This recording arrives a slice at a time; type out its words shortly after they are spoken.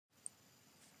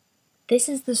This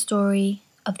is the story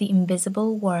of the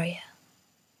Invisible Warrior.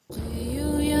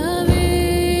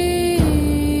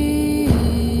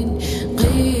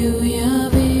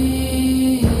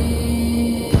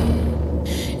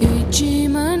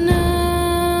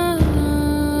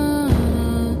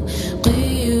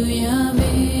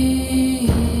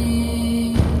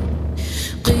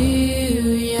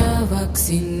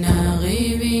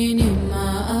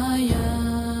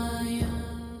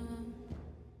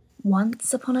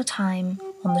 Once upon a time,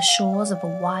 on the shores of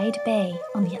a wide bay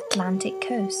on the Atlantic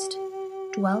coast,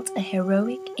 dwelt a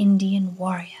heroic Indian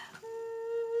warrior.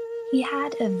 He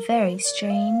had a very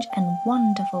strange and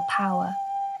wonderful power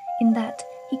in that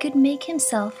he could make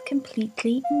himself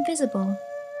completely invisible.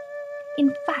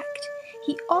 In fact,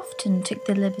 he often took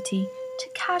the liberty to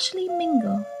casually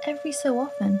mingle every so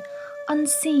often,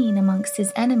 unseen amongst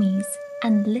his enemies,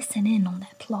 and listen in on their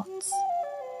plots.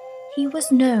 He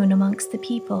was known amongst the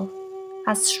people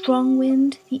as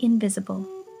Strongwind the Invisible.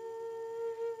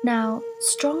 Now,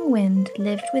 Strongwind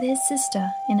lived with his sister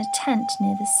in a tent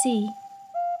near the sea.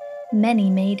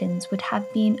 Many maidens would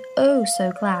have been oh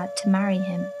so glad to marry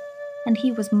him, and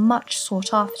he was much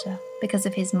sought after because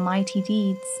of his mighty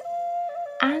deeds.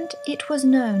 And it was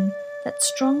known that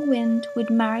Strongwind would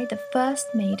marry the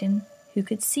first maiden who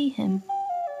could see him.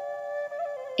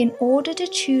 In order to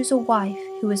choose a wife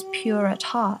who was pure at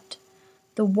heart,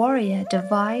 the warrior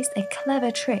devised a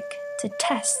clever trick to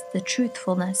test the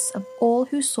truthfulness of all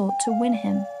who sought to win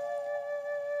him.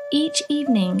 Each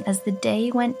evening as the day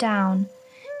went down,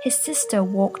 his sister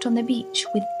walked on the beach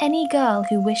with any girl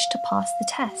who wished to pass the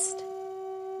test.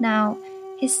 Now,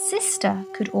 his sister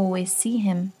could always see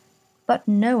him, but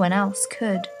no one else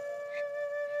could.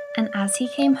 And as he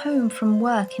came home from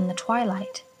work in the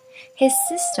twilight, his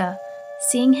sister,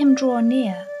 seeing him draw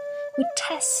near, would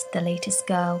test the latest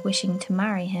girl wishing to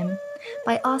marry him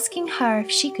by asking her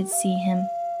if she could see him.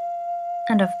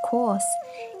 And of course,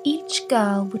 each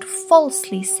girl would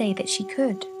falsely say that she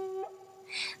could.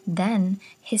 Then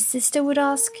his sister would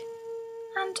ask,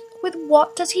 "And with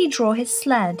what does he draw his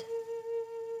sled?"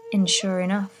 And sure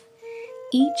enough,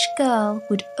 each girl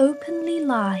would openly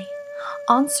lie,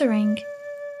 answering,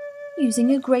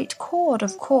 "Using a great cord,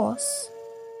 of course."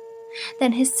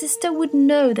 Then his sister would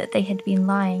know that they had been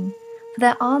lying, for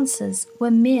their answers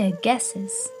were mere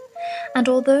guesses. And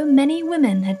although many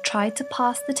women had tried to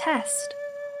pass the test,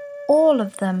 all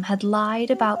of them had lied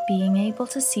about being able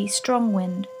to see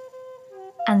Strongwind.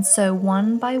 And so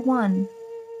one by one,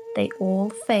 they all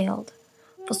failed,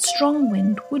 for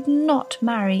Strongwind would not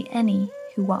marry any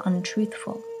who were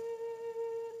untruthful.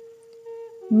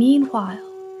 Meanwhile,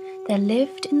 there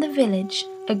lived in the village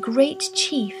a great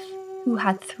chief who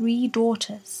had 3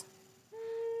 daughters.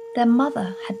 Their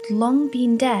mother had long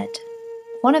been dead.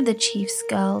 One of the chief's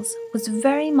girls was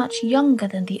very much younger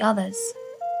than the others.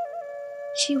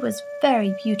 She was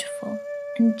very beautiful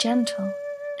and gentle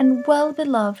and well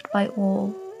beloved by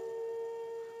all.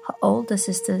 Her older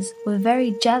sisters were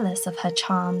very jealous of her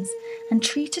charms and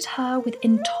treated her with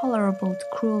intolerable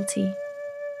cruelty.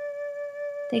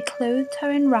 They clothed her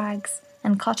in rags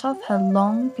and cut off her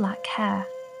long black hair.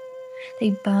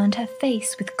 They burned her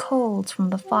face with coals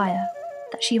from the fire,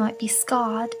 that she might be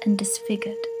scarred and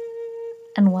disfigured.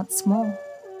 And once more,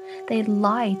 they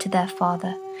lied to their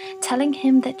father, telling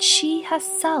him that she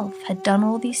herself had done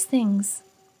all these things.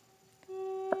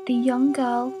 But the young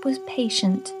girl was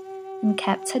patient and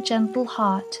kept her gentle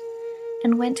heart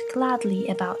and went gladly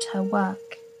about her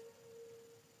work.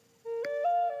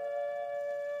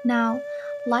 Now,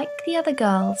 like the other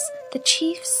girls, the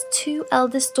chief's 2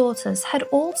 eldest daughters had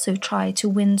also tried to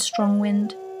win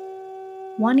Strongwind.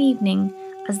 One evening,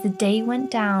 as the day went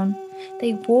down,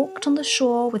 they walked on the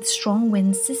shore with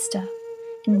Strongwind's sister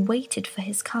and waited for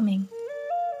his coming.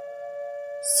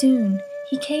 Soon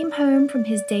he came home from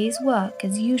his day's work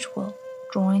as usual,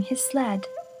 drawing his sled,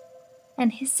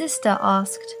 and his sister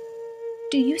asked,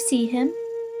 "Do you see him?"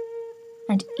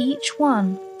 And each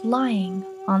one, lying,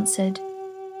 answered,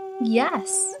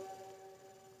 "Yes."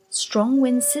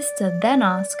 Strongwind's sister then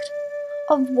asked,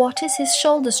 "Of what is his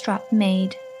shoulder strap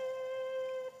made?"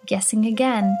 Guessing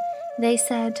again, they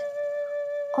said,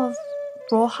 "Of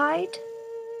rawhide?"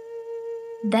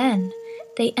 Then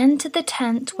they entered the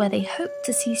tent where they hoped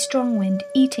to see Strongwind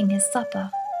eating his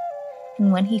supper,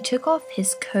 and when he took off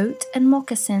his coat and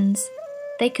moccasins,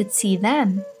 they could see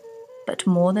them, but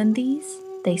more than these,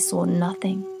 they saw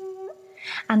nothing.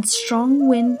 And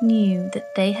Strongwind knew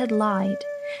that they had lied,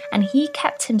 and he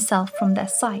kept himself from their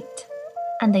sight,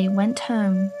 and they went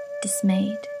home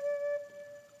dismayed.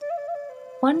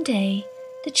 One day,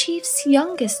 the chief's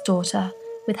youngest daughter,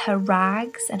 with her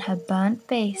rags and her burnt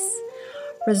face,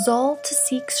 resolved to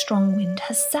seek Strong Wind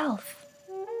herself.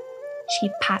 She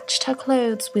patched her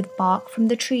clothes with bark from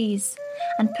the trees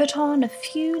and put on a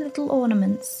few little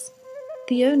ornaments,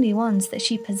 the only ones that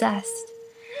she possessed,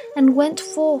 and went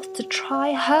forth to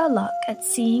try her luck at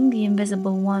seeing the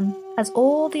Invisible One, as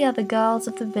all the other girls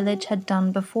of the village had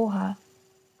done before her.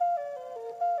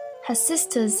 Her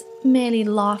sisters merely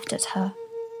laughed at her,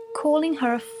 calling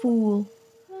her a fool,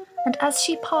 and as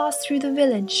she passed through the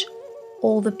village,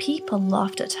 all the people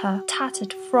laughed at her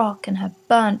tattered frock and her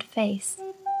burnt face.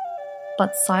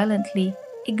 But silently,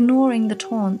 ignoring the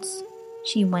taunts,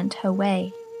 she went her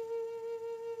way.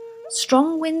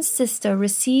 Strong Wind's sister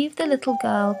received the little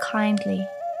girl kindly,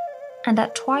 and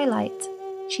at twilight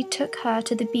she took her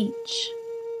to the beach.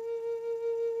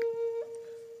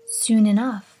 Soon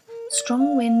enough,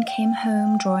 Strong Wind came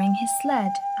home drawing his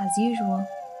sled as usual,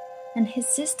 and his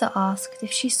sister asked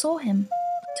if she saw him,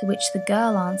 to which the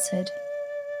girl answered,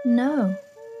 "No."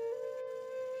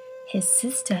 His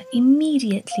sister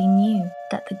immediately knew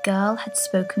that the girl had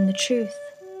spoken the truth.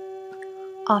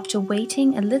 After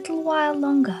waiting a little while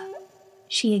longer,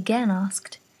 she again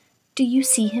asked, "Do you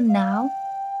see him now?"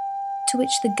 To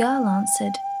which the girl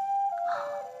answered,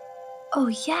 "Oh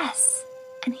yes,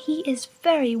 and he is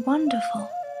very wonderful."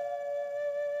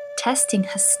 Testing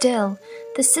her still,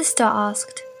 the sister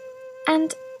asked,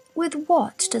 "And with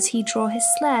what does he draw his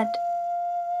sled?"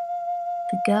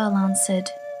 The girl answered,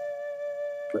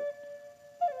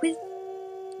 "With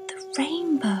the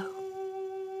rainbow."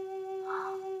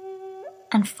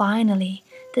 And finally,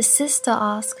 the sister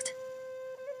asked,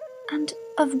 "And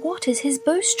of what is his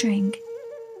bowstring?"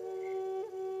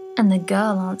 And the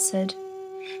girl answered,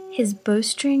 "His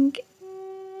bowstring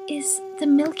is the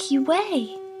Milky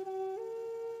Way."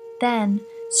 Then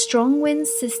Strong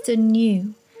Wind's sister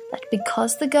knew that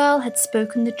because the girl had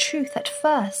spoken the truth at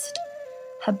first,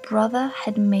 her brother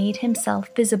had made himself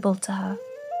visible to her.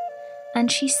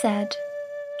 And she said,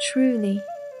 "Truly,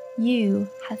 you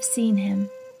have seen him."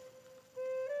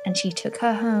 And she took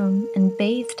her home and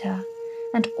bathed her,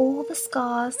 and all the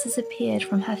scars disappeared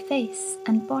from her face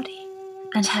and body,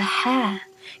 and her hair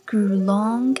grew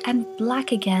long and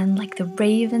black again like the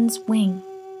raven's wing.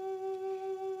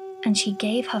 And she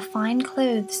gave her fine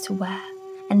clothes to wear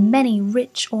and many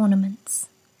rich ornaments.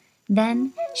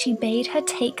 Then she bade her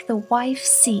take the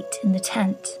wife's seat in the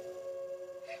tent.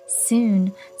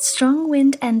 Soon Strong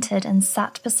Wind entered and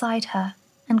sat beside her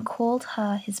and called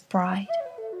her his bride.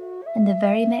 And the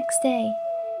very next day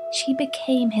she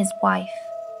became his wife,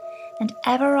 and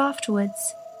ever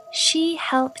afterwards she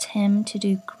helped him to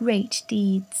do great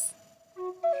deeds.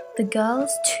 The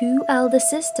girl's 2 elder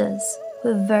sisters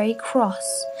were very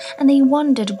cross, and they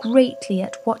wondered greatly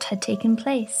at what had taken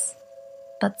place.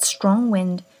 But Strong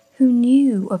Wind, who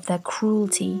knew of their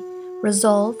cruelty,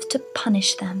 resolved to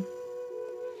punish them.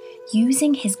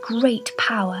 Using his great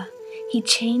power, he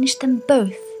changed them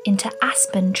both into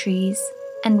aspen trees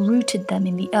and rooted them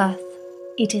in the earth.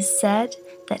 It is said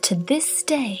that to this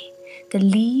day, the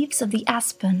leaves of the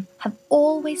aspen have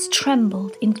always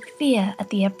trembled in fear at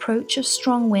the approach of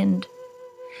Strong Wind,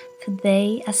 for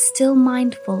they are still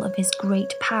mindful of his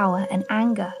great power and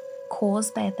anger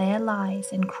caused by their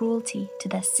lies and cruelty to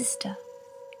their sister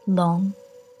long,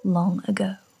 long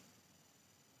ago.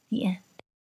 The end.